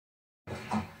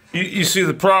You see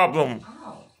the problem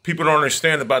people don't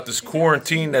understand about this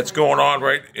quarantine that's going on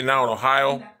right now in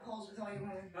Ohio.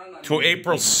 Till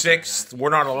April 6th,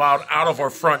 we're not allowed out of our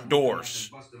front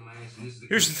doors.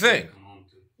 Here's the thing.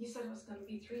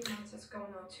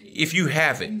 If you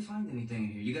have it,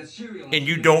 and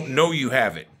you don't know you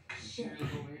have it,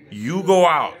 you go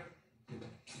out.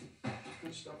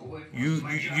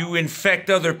 You infect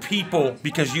other people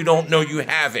because you don't know you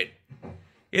have it.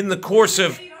 In the course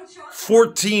of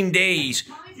 14 days,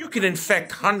 you can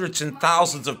infect hundreds and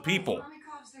thousands of people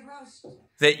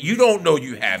that you don't know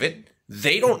you have it.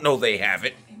 They don't know they have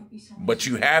it, but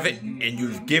you have it and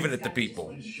you've given it to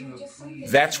people.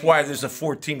 That's why there's a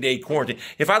 14-day quarantine.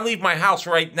 If I leave my house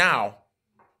right now,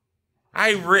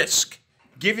 I risk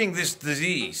giving this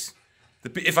disease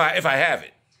if I have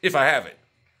it. If I have it.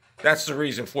 That's the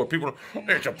reason for it. People,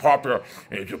 it's a population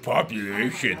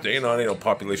thing. You know, it ain't no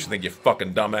population thing, you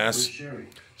fucking dumbass.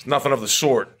 It's nothing of the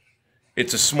sort.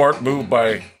 It's a smart move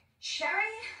by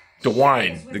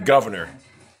DeWine, the governor.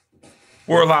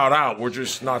 We're allowed out. We're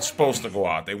just not supposed to go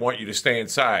out. They want you to stay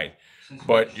inside.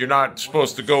 But you're not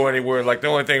supposed to go anywhere. Like, the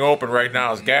only thing open right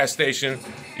now is gas station,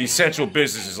 essential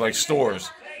businesses like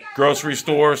stores, grocery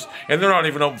stores, and they're not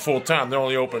even open full time. They're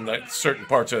only open like certain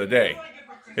parts of the day.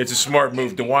 It's a smart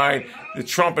move. DeWine, the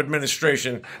Trump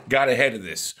administration got ahead of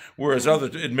this, whereas other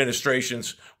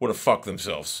administrations would have fucked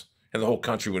themselves, and the whole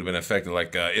country would have been affected,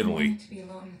 like Italy.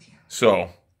 So,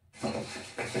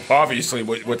 obviously,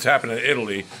 what's happening in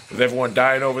Italy, with everyone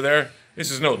dying over there, this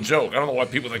is no joke. I don't know why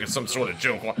people think it's some sort of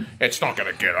joke. It's not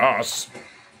going to get us.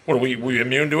 What, are we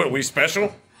immune to it? Are we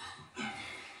special?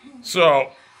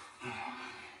 So,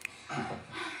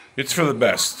 it's for the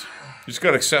best. You just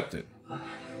got to accept it.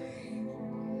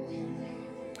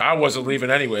 I wasn't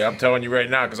leaving anyway, I'm telling you right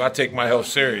now, because I take my health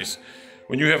serious.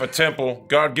 When you have a temple,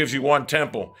 God gives you one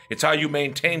temple. It's how you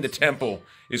maintain the temple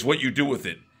is what you do with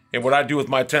it. And what I do with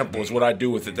my temple is what I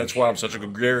do with it. That's why I'm such a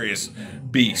gregarious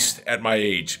beast at my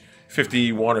age.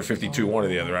 51 or 52, one or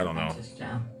the other, I don't know.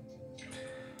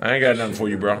 I ain't got nothing for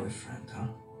you, bro.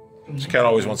 This cat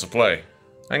always wants to play.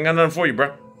 I ain't got nothing for you,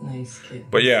 bro.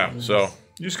 But yeah, so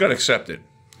you just got to accept it.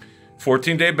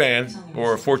 14-day ban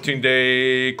or a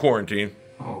 14-day quarantine.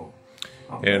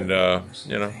 And,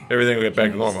 you know, everything will get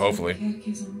back to normal, hopefully.